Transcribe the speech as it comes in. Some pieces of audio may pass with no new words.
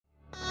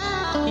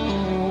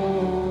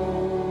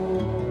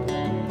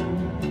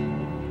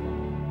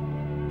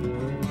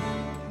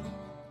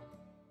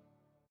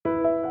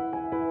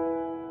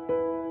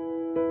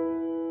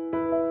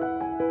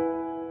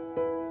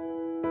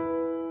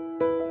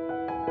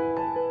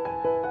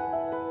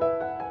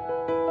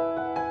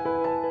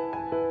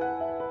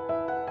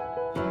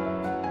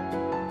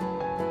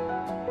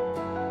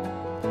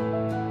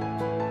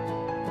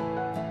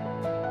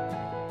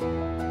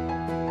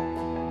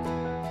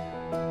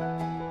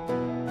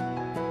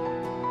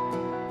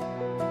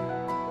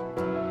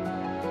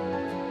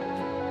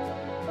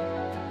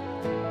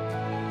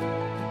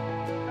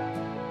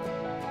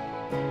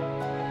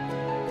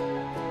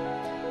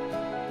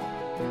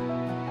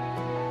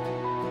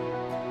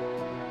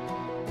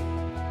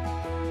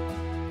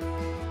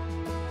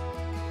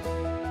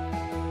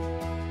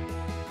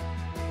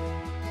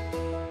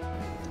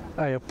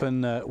Hey up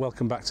and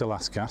welcome back to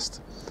Last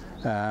Cast.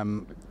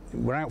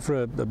 We're out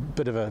for a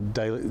bit of a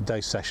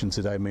day session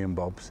today, me and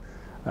Bob's.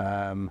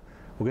 We're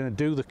going to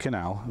do the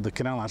canal. The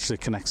canal actually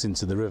connects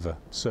into the river,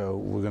 so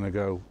we're going to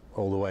go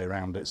all the way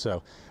around it.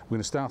 So we're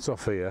going to start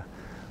off here,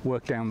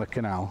 work down the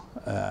canal.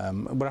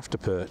 We're after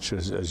perch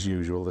as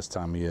usual this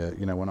time of year.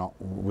 You know,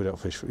 we don't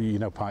fish. You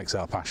know, pike's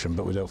our passion,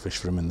 but we don't fish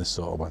for them in this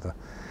sort of weather.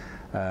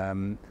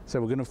 So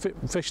we're going to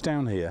fish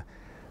down here.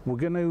 We're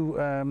going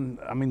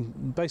to,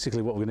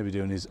 basically what we're going to be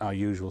doing is our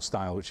usual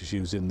style, which is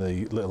using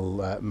the little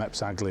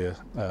Mepps Aglia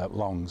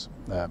longs,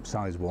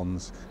 size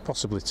 1s,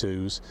 possibly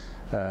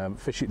 2s,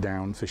 fish it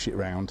down, fish it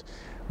round.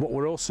 What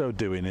we're also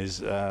doing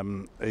is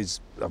I've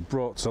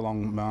brought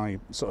along my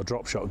sort of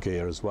drop shot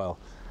gear as well.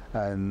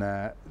 And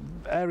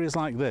areas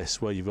like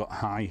this, where you've got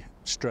high,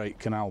 straight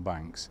canal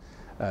banks,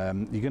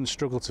 you're going to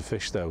struggle to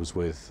fish those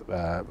with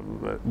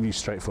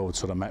straightforward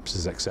sort of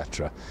Meppses,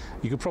 etc.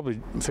 You could probably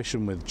fish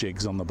them with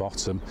jigs on the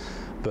bottom,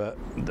 but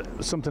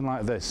something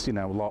like this, you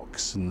know,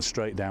 locks and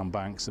straight down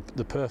banks,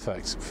 they're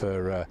perfect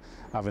for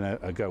having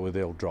a go with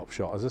the old drop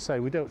shot. As I say,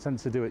 we don't tend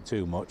to do it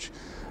too much,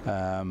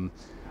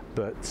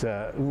 but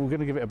we're going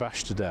to give it a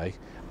bash today.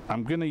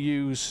 I'm going to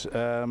use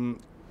a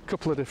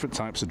couple of different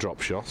types of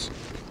drop shots.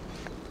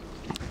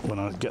 When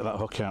I get that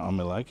hook out on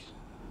my leg,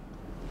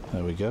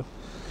 there we go.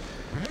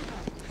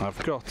 I've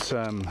got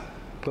a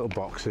little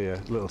box here,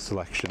 little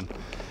selection.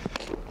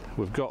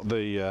 We've got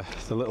the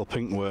little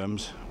pink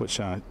worms,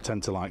 which I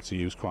tend to like to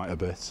use quite a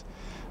bit,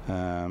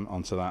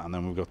 onto that, and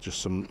then we've got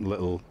just some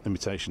little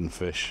imitation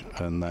fish,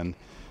 and then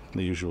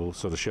the usual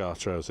sort of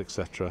chartreuse,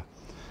 etc.,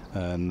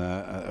 and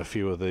a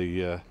few of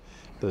the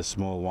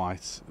small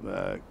white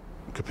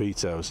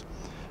capitos.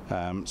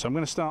 So I'm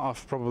going to start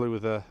off probably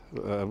with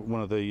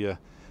one of the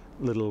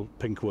little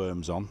pink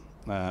worms on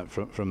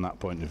from that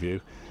point of view.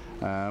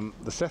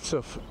 The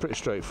setup pretty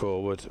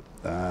straightforward,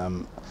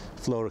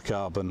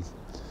 fluorocarbon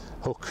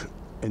hook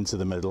into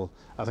the middle.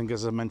 I think,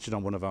 as I mentioned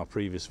on one of our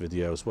previous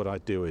videos, what I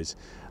do is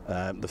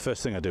the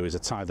first thing I do is I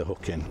tie the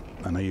hook in,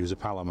 and I use a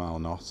Palomar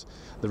knot.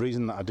 The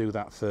reason that I do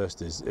that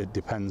first is it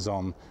depends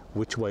on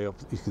which way up.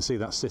 You can see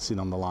that sitting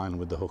on the line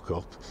with the hook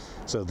up,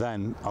 so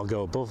then I'll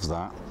go above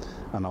that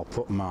and I'll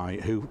put my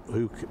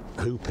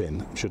hoop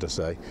in, should I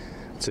say,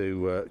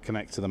 to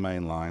connect to the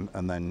main line,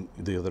 and then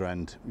the other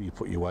end you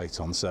put your weight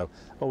on. So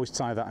always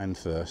tie that end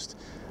first,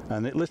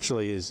 and it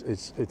literally is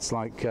it's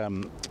like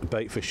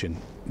bait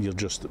fishing. You'll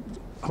just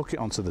hook it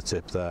onto the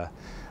tip there,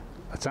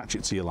 attach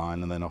it to your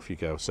line, and then off you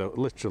go. So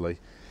literally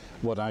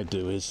what I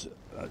do is,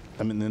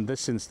 in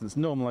this instance,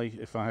 normally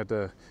if I had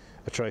a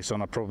trace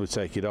on, I'd probably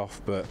take it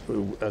off, but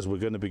as we're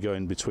going to be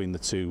going between the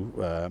two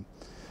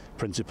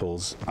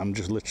principles, I'm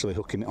just literally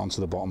hooking it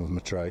onto the bottom of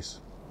my trace.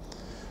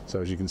 So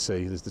as you can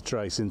see, there's the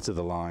trace into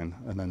the line,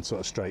 and then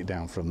sort of straight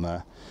down from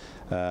there,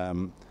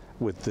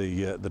 with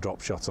the drop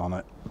shot on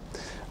it.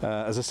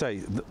 As I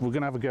say, we're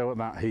going to have a go at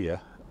that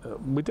here.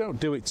 We don't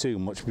do it too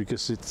much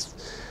because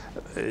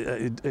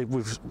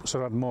we've sort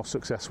of had more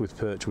success with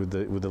perch with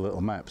the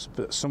little Mepps,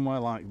 but somewhere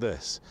like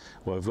this,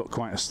 where we've got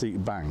quite a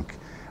steep bank,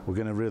 we're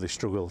going to really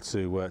struggle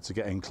to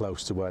get in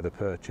close to where the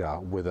perch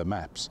are with a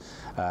Mepps.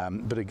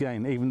 But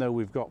again, even though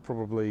we've got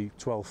probably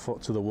 12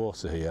 foot to the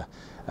water here,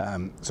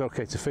 it's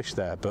okay to fish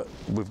there, but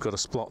we've got a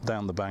splot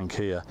down the bank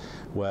here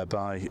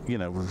whereby, you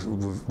know,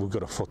 we've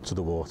got a foot to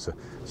the water.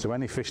 So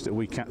any fish that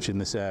we catch in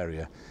this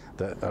area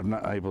that are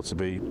not able to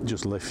be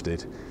just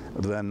lifted,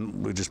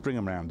 then we just bring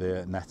them around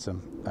here, net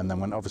them, and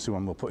then obviously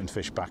when we're putting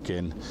fish back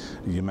in,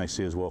 you may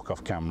see us walk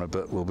off camera,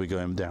 but we'll be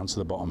going down to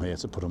the bottom here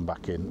to put them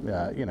back in.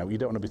 You know, you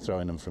don't want to be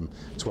throwing them from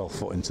 12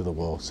 foot into the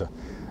water.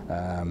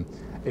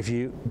 If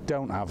you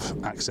don't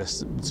have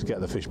access to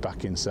get the fish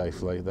back in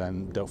safely,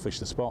 then don't fish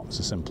the spot. It's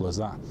as simple as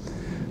that.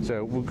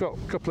 So we've got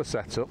a couple of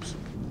setups.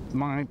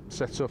 My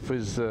setup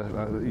is,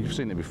 you've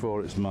seen it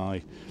before, it's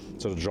my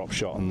sort of drop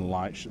shot and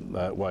light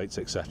weights,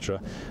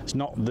 etc. It's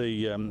not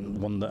the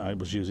one that I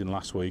was using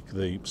last week,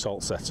 the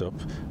salt setup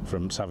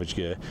from Savage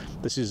Gear.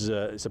 This is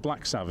it's a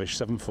black Savage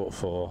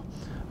 7'4",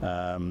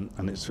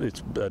 and it's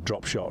a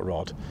drop shot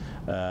rod.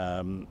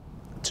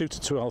 2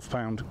 to 12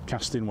 pound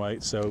casting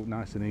weight, so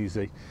nice and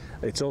easy.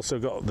 It's also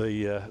got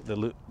the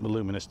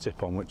luminous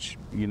tip on, which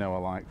you know I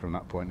like from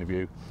that point of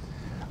view.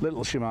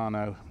 Little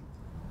Shimano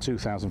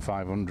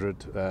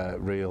 2500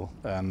 reel,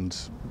 and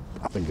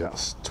I think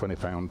that's 20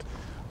 pound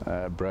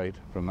braid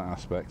from that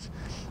aspect.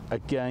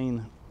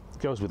 Again,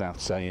 goes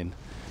without saying,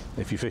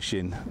 if you're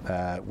fishing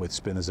with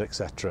spinners,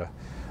 etc.,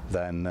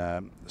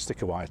 then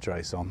stick a wire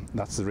trace on.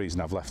 That's the reason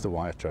I've left the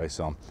wire trace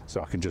on,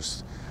 so I can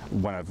just,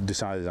 when I've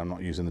decided I'm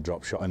not using the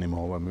drop shot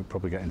anymore, when we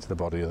probably get into the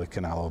body of the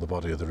canal or the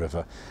body of the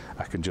river,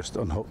 I can just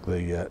unhook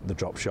the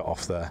drop shot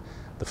off there,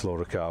 the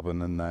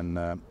fluorocarbon, and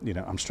then you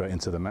know, I'm straight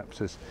into the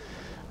Meppses.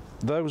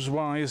 Those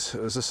wise,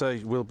 as I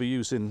say, we'll be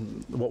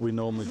using what we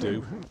normally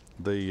do,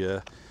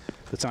 the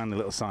tiny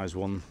little size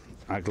 1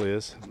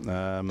 Aglias,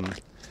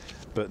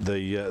 but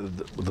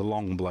the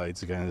long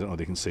blades, again, I don't know if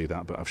you can see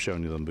that, but I've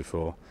shown you them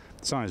before.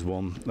 Size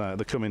 1,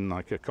 they come in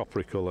like a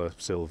coppery colour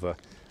silver,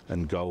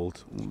 and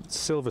gold.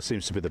 Silver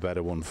seems to be the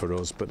better one for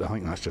us, but I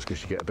think that's just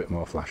because you get a bit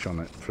more flash on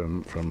it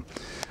from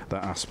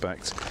that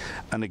aspect.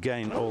 And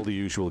again, all the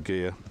usual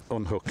gear,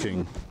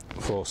 unhooking,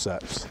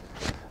 forceps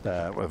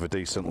of a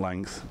decent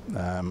length.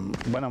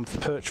 When I'm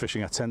perch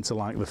fishing, I tend to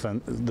like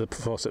the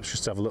forceps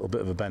just to have a little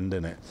bit of a bend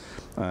in it.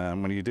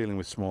 When you're dealing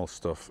with small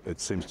stuff, it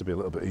seems to be a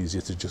little bit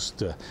easier to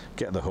just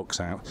get the hooks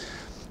out.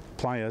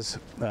 Pliers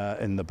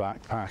in the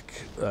backpack,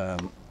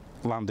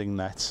 landing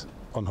net,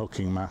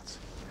 unhooking mat.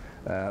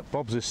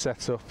 Bob's is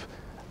set up.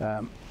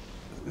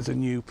 It's a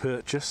new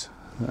purchase.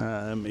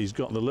 He's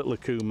got the little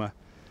Akuma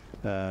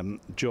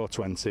Jaw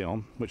 20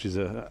 on, which is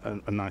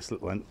a nice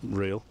little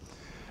reel.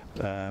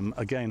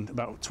 Again,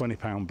 about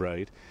 £20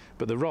 braid,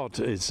 but the rod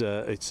is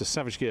it's a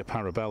Savage Gear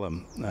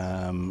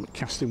Parabellum.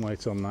 Casting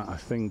weight on that, I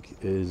think,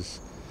 is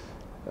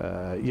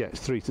yeah, it's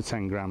 3 to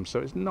 10 grams, so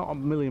it's not a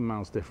million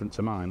miles different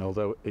to mine,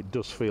 although it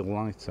does feel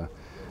lighter.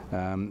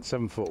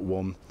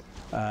 7'1".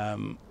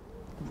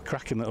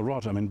 Cracking little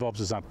rod. I mean, Bob's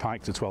has had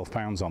pike to 12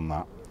 pounds on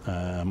that,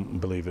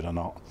 believe it or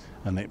not,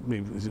 and it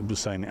was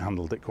saying it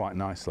handled it quite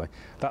nicely.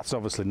 That's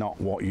obviously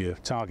not what you're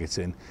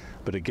targeting,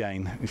 but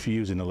again, if you're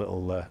using a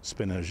little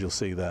spinner, as you'll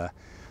see there,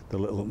 the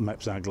little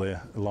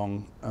Mepzaglia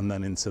long and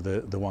then into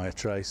the wire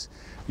trace,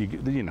 you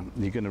know,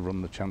 you're going to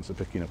run the chance of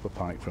picking up a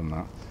pike from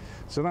that.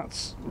 So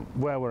that's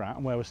where we're at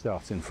and where we're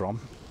starting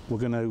from. We're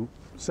going to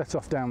set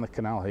off down the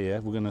canal here.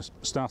 We're going to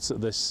start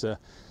at this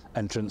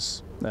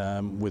entrance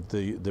with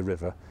the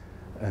river,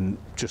 and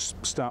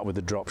just start with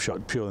the drop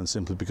shot purely and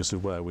simply because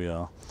of where we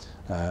are.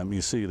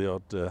 You see the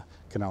odd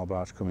canal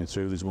barge coming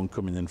through. There's one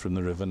coming in from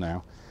the river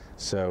now,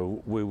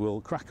 so we will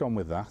crack on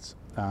with that.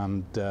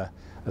 And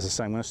as I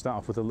say, I'm going to start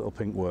off with a little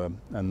pink worm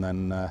and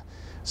then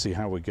see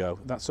how we go.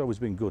 That's always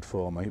been good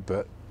for me,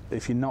 but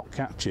if you're not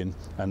catching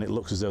and it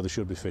looks as though there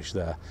should be fish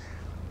there,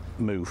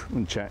 move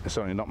and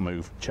sorry, not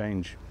move,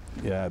 change.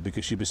 Yeah,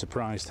 because you'd be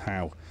surprised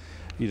how,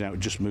 you know,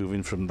 just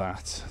moving from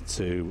that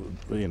to,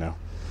 you know,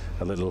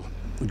 a little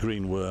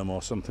green worm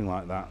or something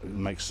like that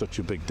makes such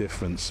a big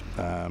difference.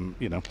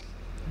 You know,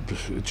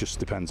 it just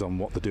depends on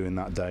what they're doing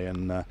that day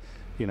and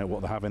you know, what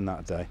they're having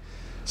that day.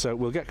 So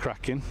we'll get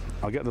cracking.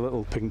 I'll get the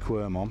little pink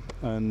worm on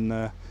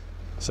and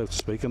so to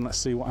speak, and let's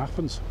see what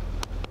happens.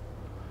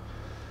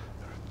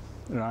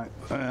 Right,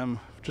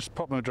 just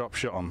pop my drop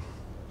shot on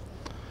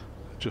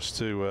just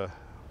to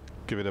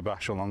give it a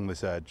bash along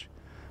this edge.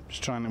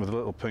 Just trying it with a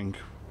little pink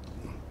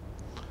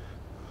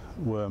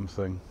worm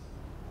thing.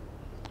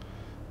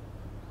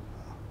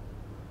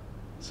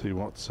 See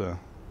what, see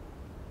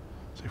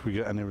if we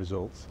get any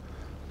results.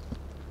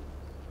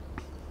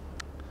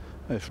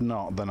 If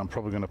not, then I'm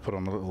probably going to put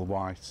on a little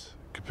white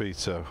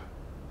Capito,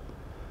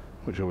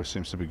 which always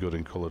seems to be good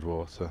in coloured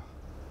water.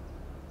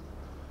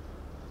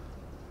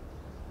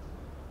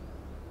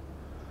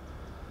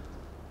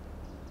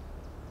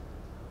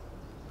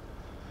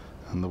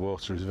 And the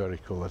water is very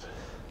coloured.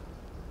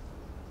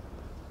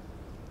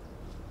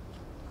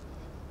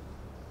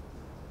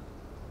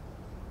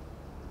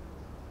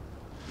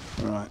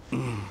 Right,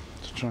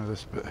 let's try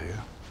this bit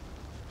here.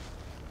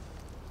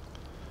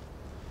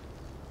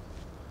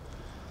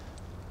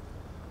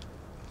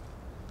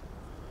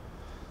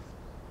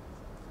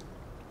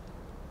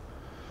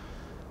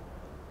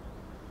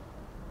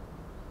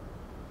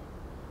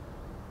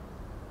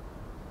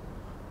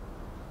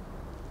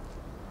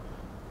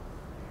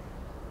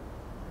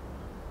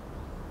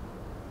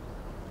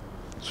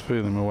 Just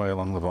feeling my way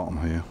along the bottom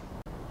here.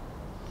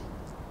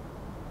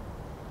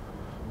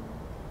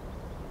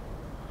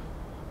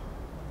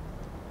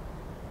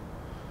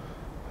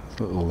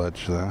 Little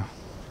ledge there.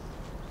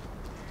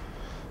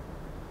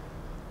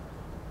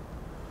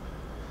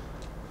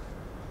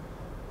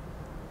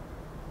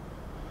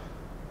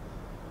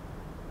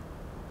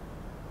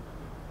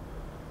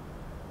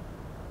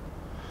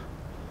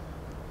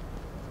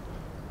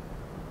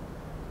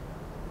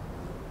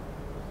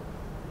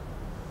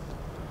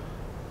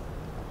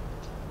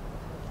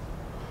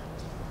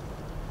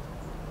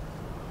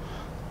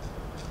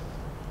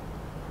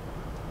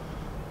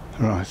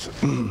 Right.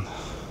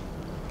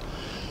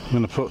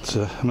 I'm going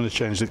to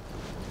change the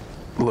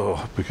lure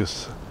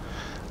because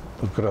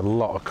we've got a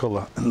lot of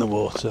colour in the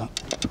water.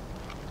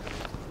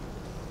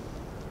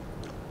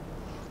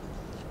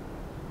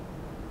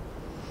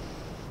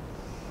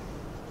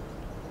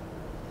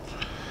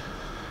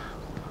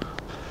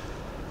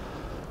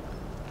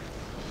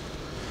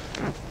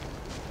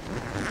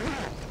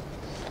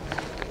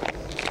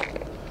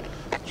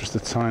 Just a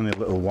tiny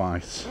little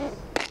white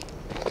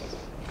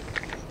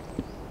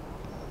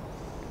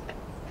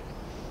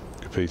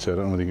Capito. I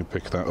don't know whether you can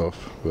pick that up,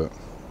 but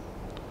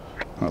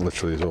that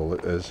literally is all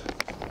it is.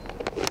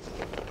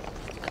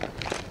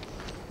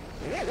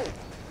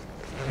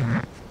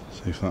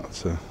 See if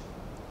that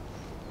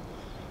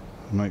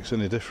makes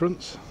any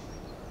difference.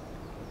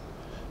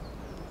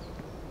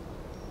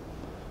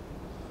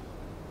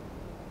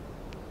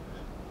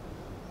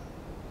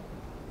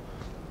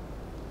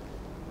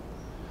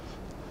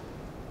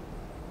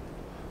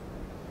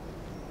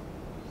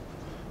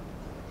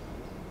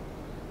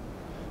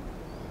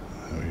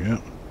 There we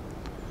go.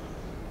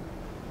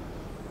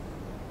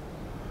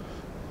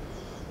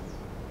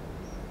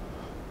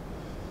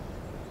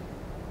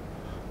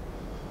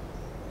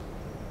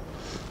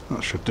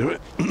 That should do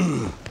it.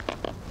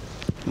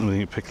 And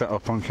you pick that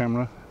up on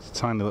camera. It's a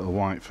tiny little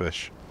white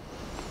fish.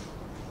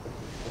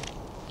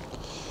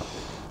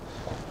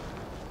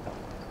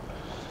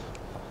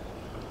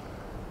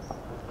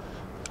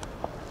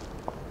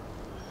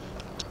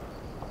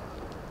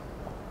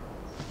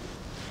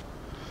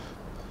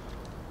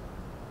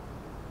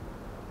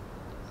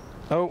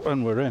 Oh,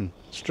 and we're in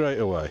straight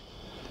away.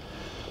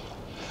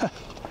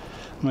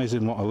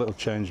 Amazing what a little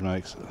change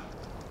makes.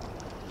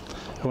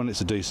 When it's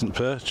a decent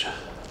perch.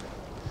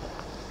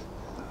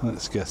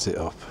 Let's get it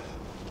up.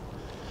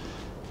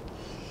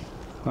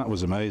 That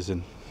was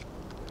amazing.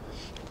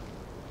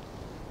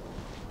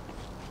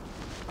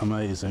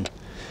 Amazing.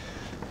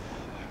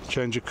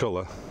 Change of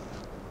colour.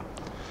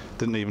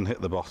 Didn't even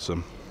hit the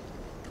bottom.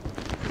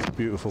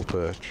 Beautiful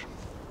perch.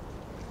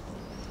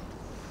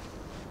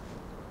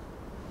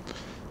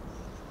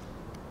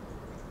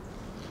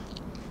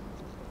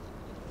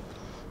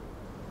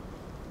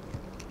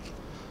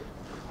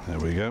 There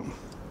we go.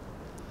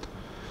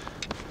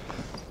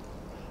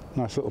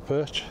 Nice little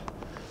perch.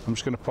 I'm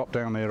just going to pop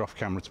down here off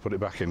camera to put it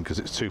back in because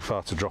it's too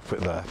far to drop it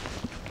there.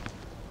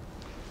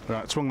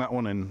 Right, swung that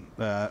one in.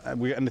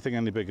 We get anything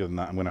any bigger than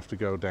that, I'm going to have to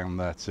go down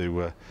there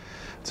to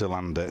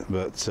land it.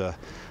 But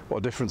what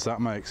a difference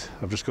that makes.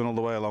 I've just gone all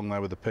the way along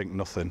there with the pink,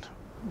 nothing.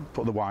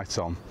 Put the white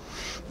on,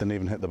 didn't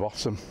even hit the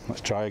bottom.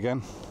 Let's try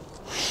again.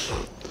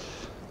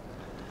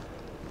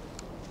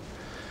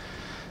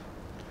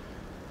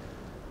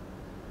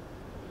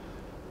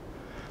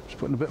 Just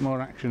putting a bit more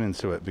action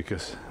into it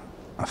because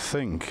I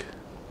think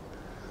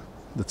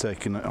they're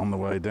taking it on the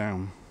way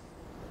down.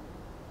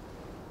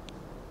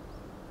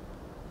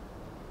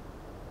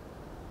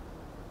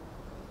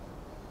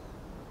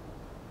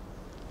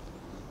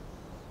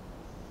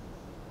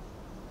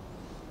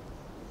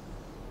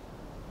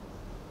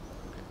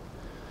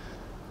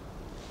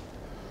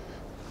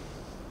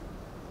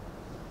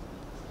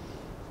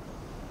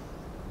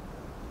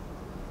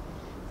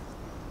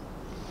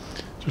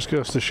 Just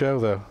goes to show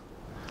though,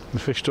 the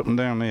fished up and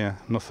down here,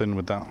 nothing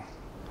with that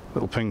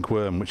little pink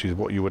worm, which is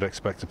what you would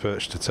expect a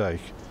perch to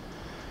take.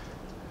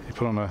 You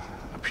put on a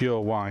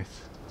pure white,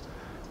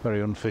 very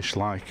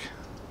unfish-like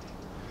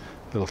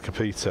little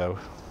capito,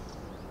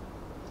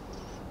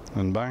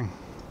 and bang.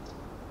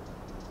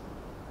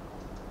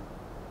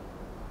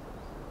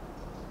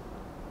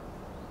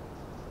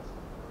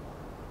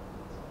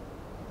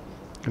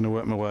 Going to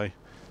work my way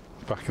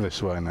back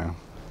this way now.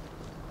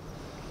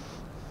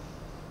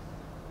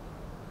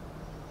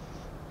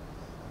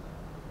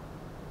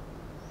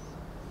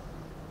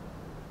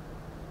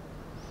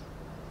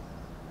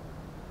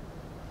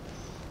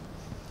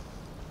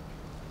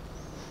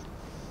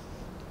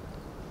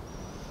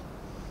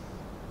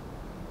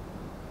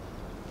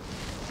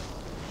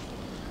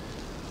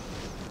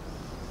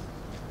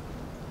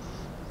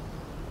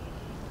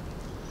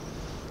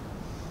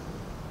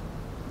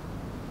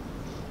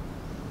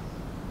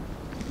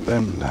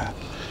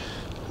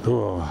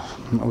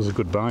 Oh, that was a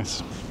good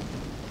bite.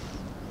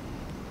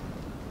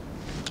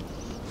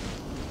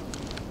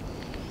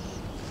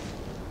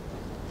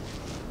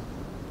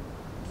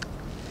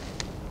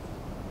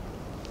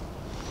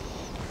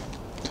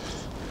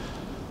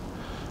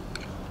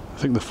 I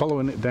think they're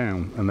following it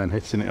down and then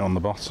hitting it on the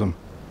bottom.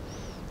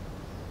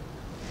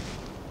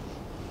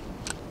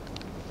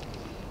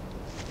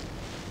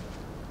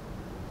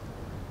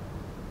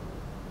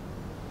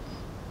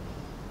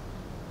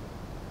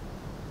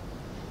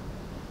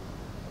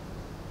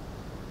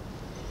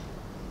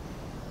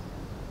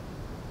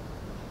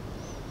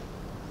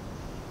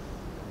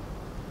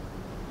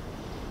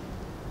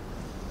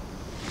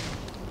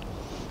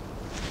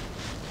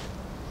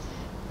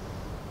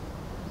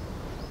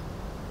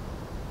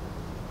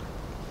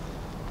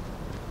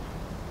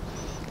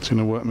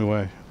 Going to work my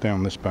way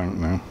down this bank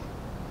now.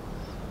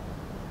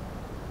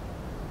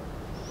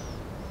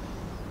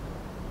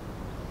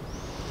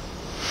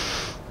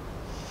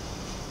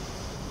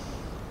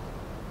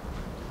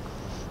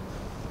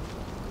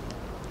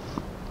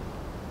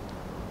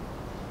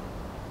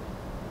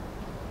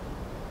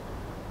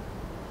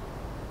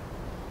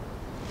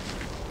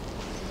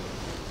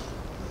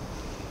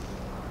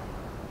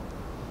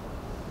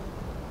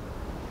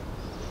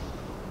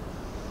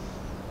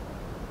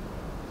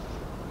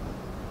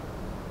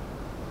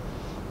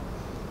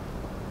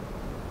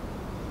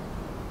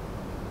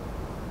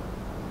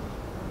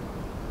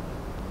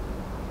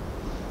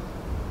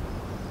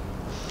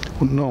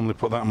 Wouldn't normally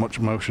put that much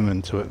motion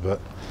into it,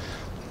 but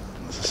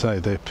as I say,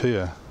 they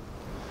appear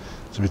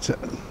to be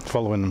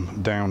following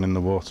them down in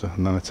the water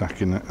and then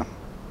attacking it.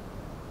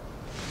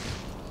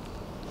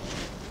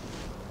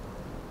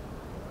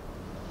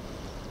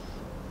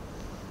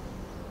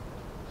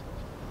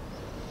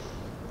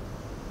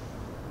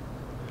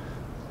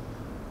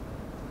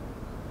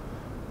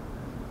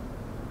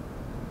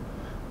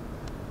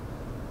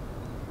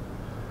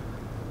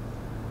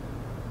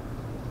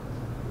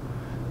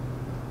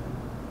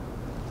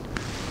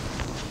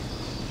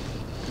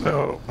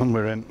 Oh, and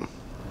we're in.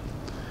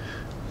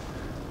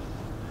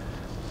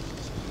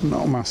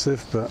 Not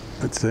massive, but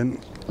it's in.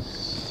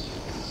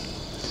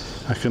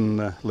 I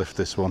can lift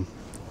this one.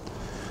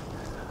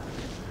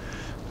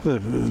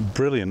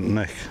 Brilliant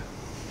nick,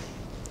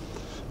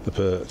 the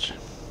perch.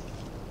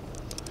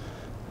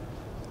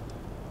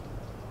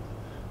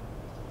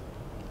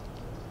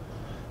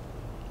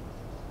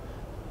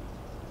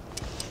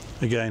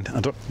 Again,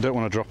 I don't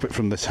want to drop it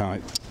from this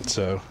height,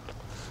 so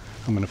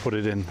I'm going to put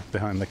it in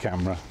behind the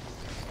camera.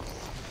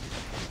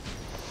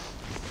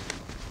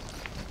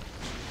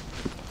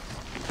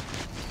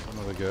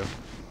 Another go.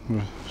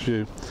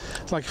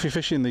 It's like if you're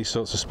fishing these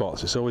sorts of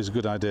spots, it's always a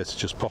good idea to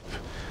just pop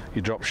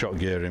your drop shot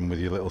gear in with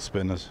your little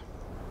spinners,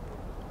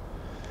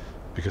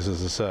 because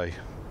as I say,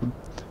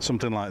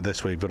 something like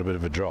this where you've got a bit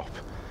of a drop,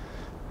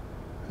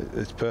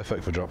 it's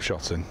perfect for drop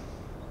shotting,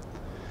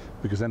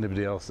 because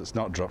anybody else that's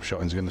not drop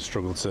shotting is going to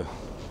struggle to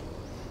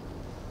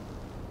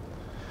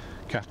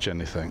catch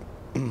anything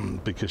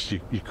because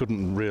you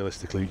couldn't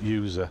realistically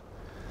use a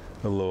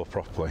lure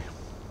properly.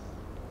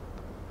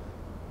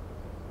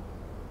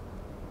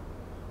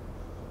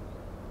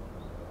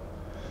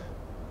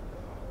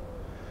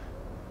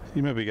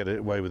 You maybe get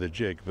away with a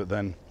jig, but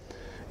then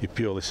you're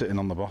purely sitting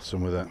on the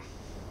bottom with it.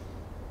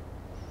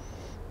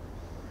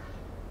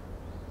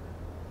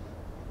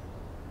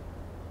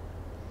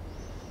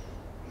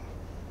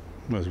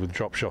 Whereas with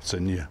drop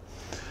shotting, you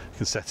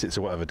can set it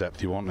to whatever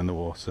depth you want in the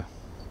water.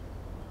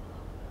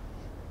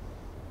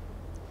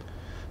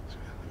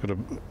 Got a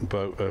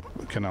boat, a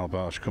canal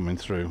barge coming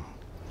through. You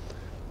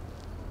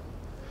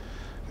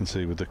can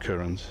see with the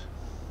current.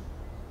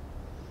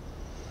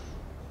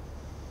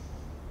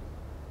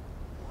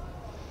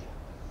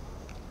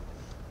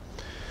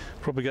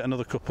 Probably get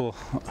another couple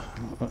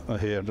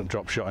here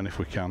drop shotting if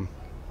we can,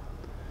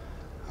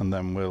 and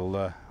then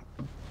we'll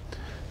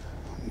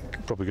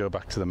probably go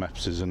back to the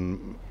Mepses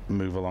and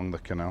move along the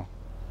canal.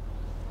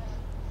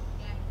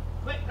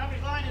 Quick, grab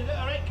his line, is it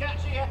alright?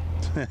 Catch it.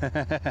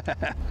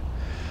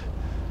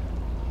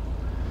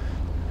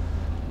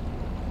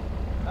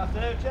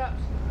 Afternoon,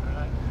 chaps.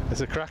 Right.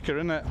 It's a cracker,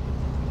 isn't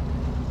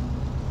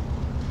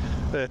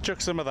it? Chuck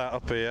some of that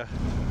up here.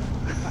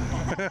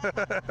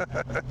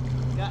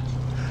 Catch.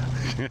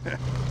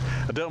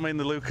 I don't mean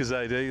the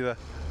Lucasade either.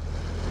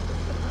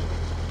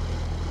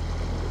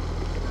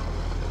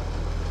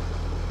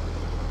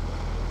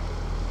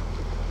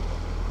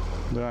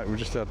 Right, we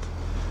just had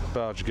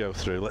barge go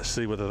through. Let's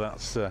see whether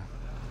that's done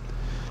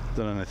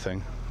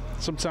anything.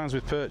 Sometimes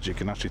with perch you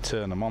can actually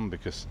turn them on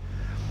because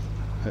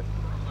it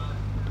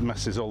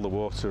messes all the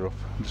water up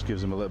and just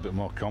gives them a little bit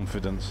more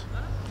confidence.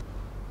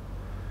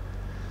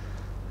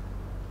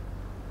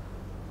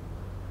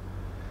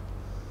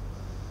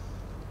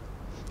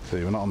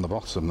 See, we're not on the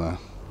bottom there,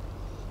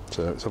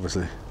 so it's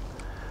obviously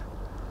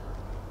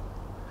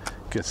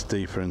gets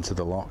deeper into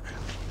the lock.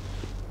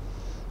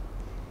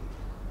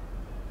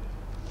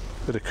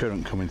 Bit of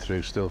current coming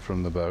through still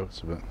from the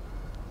boat, but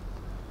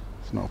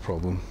it's not a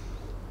problem.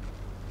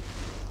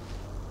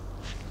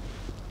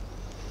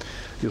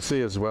 You'll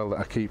see as well that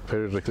I keep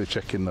periodically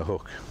checking the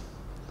hook,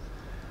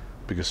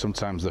 because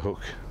sometimes the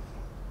hook,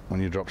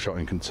 when you drop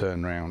shotting, can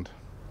turn round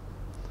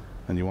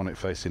and you want it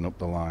facing up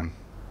the line.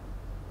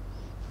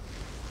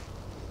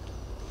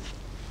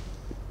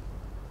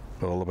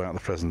 All about the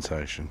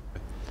presentation.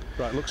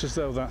 Right, looks as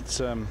though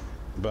that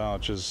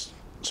barge has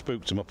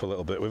spooked them up a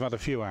little bit. We've had a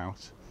few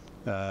out,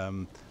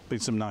 been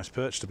some nice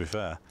perch to be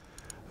fair,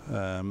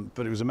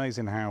 but it was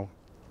amazing how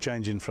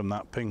changing from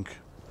that pink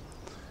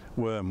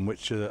worm,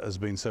 which has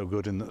been so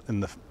good in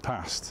the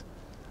past,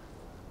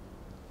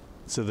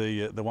 to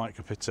the white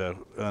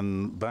capito,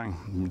 and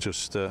bang,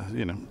 just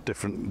you know,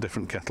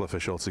 different kettle of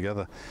fish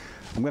altogether.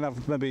 I'm going to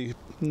have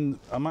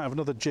I might have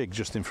another jig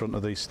just in front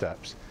of these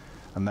steps.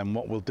 And then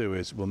what we'll do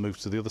is we'll move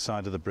to the other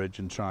side of the bridge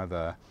and try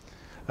there.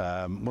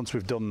 Once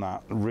we've done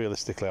that,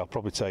 realistically, I'll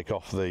probably take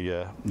off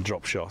the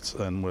drop shot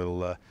and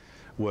we'll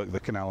work the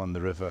canal and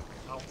the river.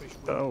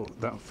 Oh,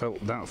 that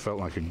felt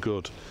like a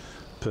good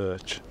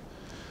perch.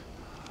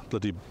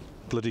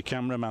 Bloody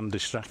cameraman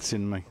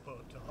distracting me.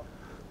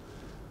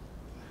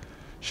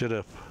 Shut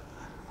up.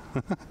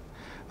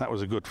 That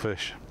was a good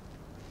fish.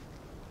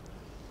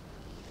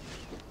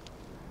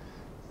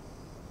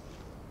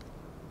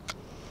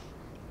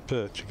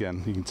 Perch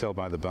again, you can tell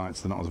by the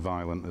bites they're not as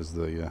violent as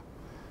the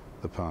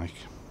pike.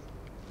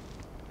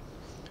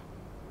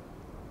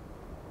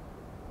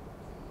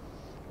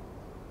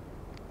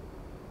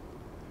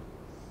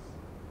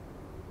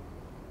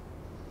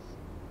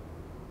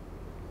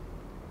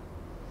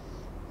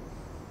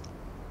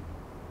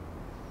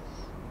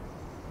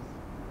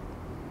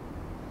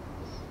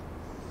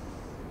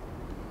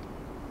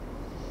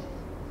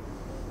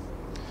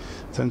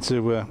 Tend to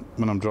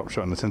when I'm drop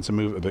shotting, I tend to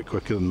move it a bit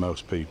quicker than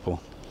most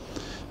people.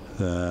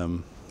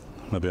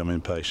 Maybe I'm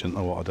impatient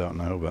or what, I don't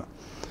know, but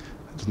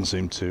it doesn't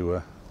seem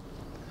to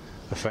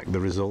affect the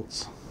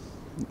results.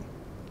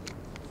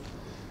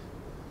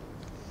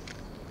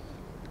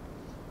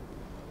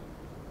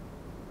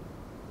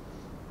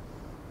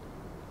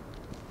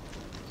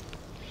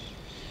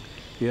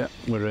 Yeah,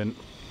 we're in.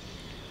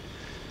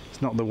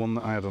 It's not the one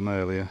that I had on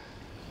earlier,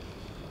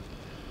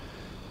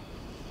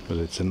 but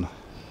it's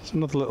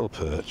another little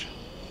perch.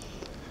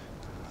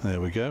 There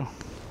we go.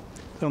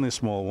 Only a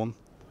small one,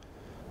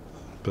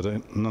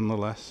 but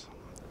nonetheless,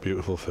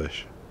 beautiful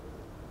fish.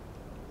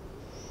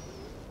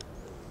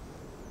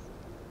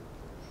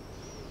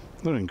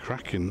 They're in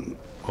cracking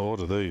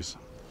order, these.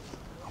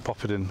 I'll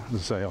pop it in,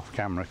 as I say, off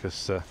camera,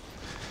 because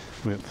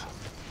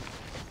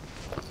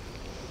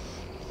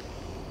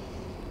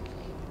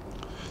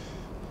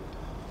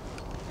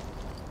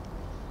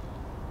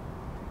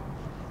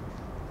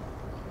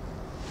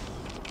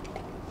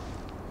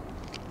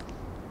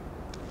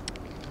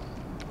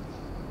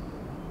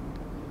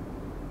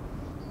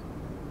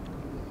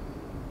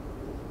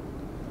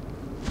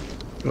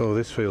oh,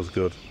 this feels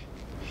good.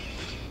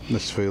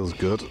 This feels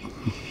good.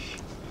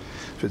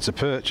 If it's a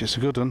perch, it's a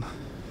good one.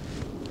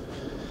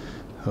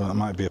 Oh, that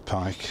might be a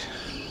pike.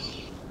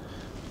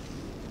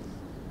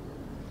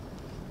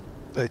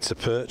 It's a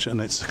perch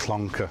and it's a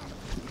clonker.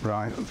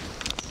 Right.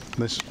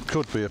 This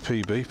could be a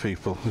PB,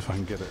 people, if I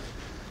can get it.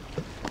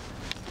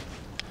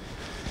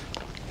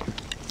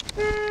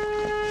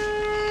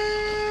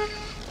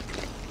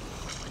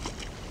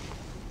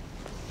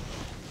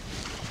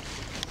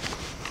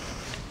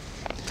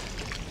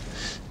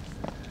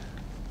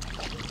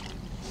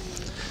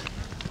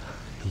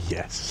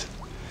 Yes.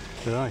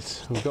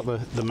 Right, we've got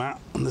the mat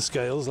and the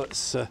scales.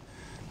 Let's have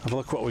a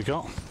look what we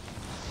got.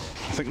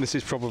 I think this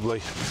is probably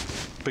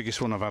the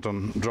biggest one I've had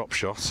on drop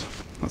shot.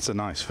 That's a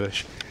nice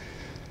fish.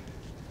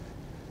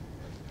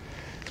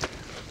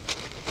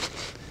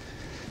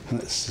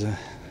 Let's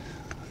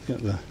get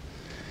the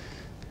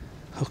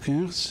hook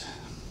out.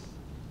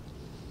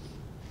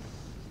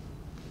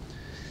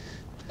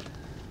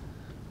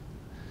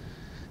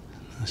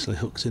 Nicely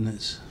hooked in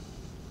its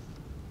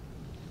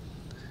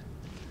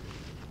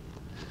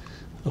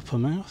upper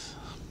mouth.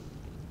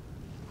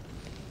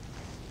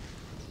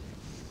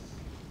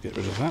 Get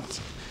rid of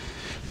that.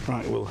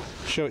 Right, we'll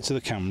show it to the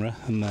camera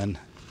and then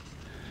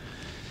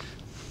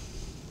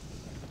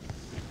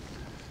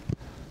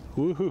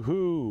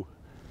woohoo!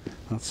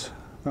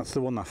 That's the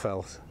one I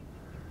felt.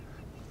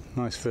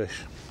 Nice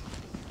fish,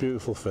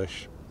 beautiful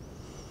fish.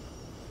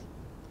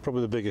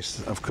 Probably the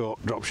biggest I've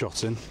caught drop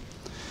shots in.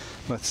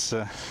 Let's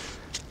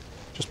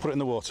just put it in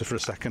the water for a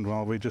second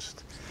while we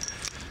just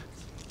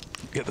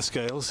get the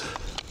scales.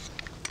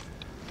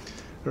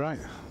 Right,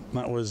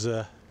 that was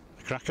a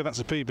cracker. That's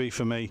a PB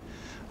for me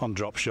on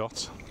drop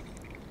shot.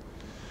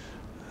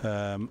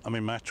 I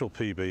mean, my actual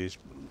PB is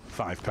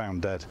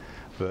 £5 dead,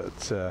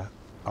 but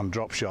on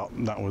drop shot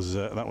that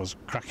was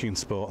cracking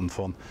sport and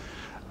fun.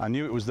 I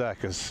knew it was there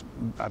because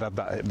I'd had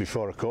that hit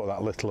before I caught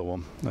that littler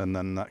one, and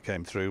then that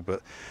came through.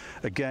 But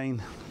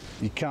again,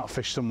 you can't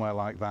fish somewhere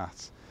like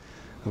that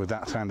with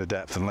that kind of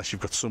depth unless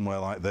you've got somewhere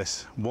like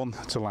this. One,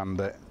 to land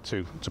it,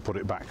 two, to put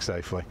it back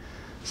safely.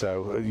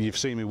 So you've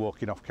seen me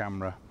walking off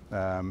camera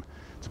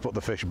to put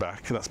the fish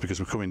back. That's because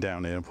we're coming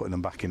down here and putting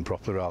them back in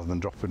properly rather than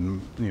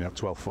dropping them,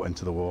 12 foot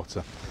into the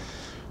water.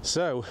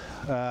 So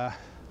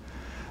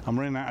I'm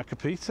running out of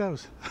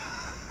capitos.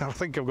 I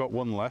think I've got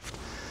one left.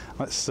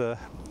 Let's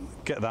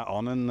get that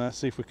on and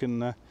see if we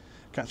can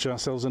catch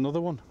ourselves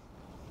another one.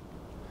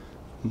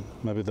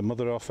 Maybe the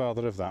mother or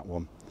father of that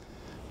one.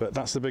 But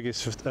that's the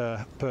biggest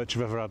perch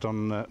I've ever had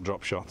on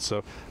drop shot,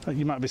 so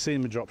you might be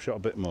seeing me drop shot a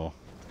bit more.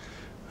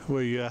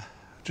 We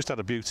just had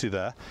a beauty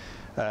there.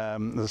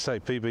 As I say,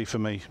 PB for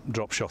me,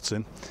 drop shots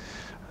in.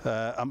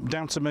 I'm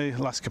down to my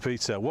last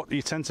capito. What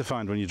you tend to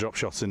find when you drop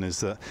shots in is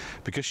that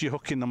because you're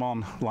hooking them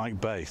on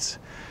like bait,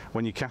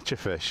 when you catch a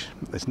fish,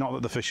 it's not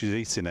that the fish is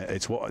eating it,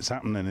 it's what's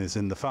happening is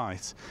in the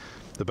fight,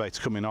 the bait's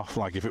coming off.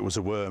 Like if it was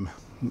a worm,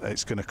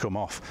 it's going to come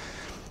off.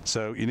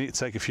 So you need to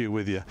take a few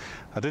with you.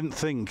 I didn't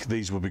think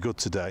these would be good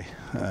today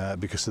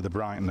because of the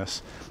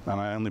brightness, and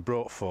I only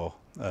brought 4,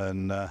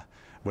 and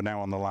we're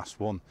now on the last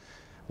one.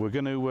 We're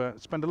going to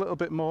spend a little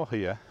bit more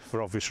here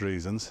for obvious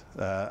reasons,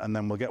 and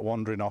then we'll get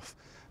wandering off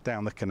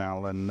down the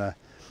canal and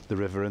the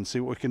river and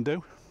see what we can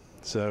do.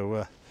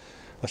 So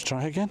let's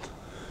try again.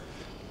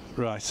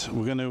 Right,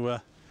 we're going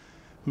to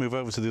move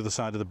over to the other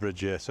side of the bridge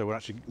here, so we're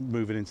actually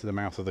moving into the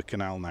mouth of the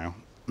canal now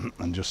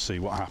and just see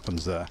what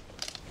happens there.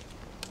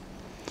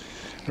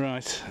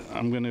 Right,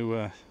 I'm going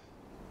to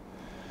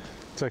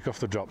take off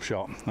the drop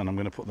shot and I'm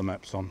going to put the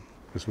MEPS on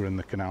because we're in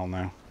the canal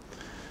now.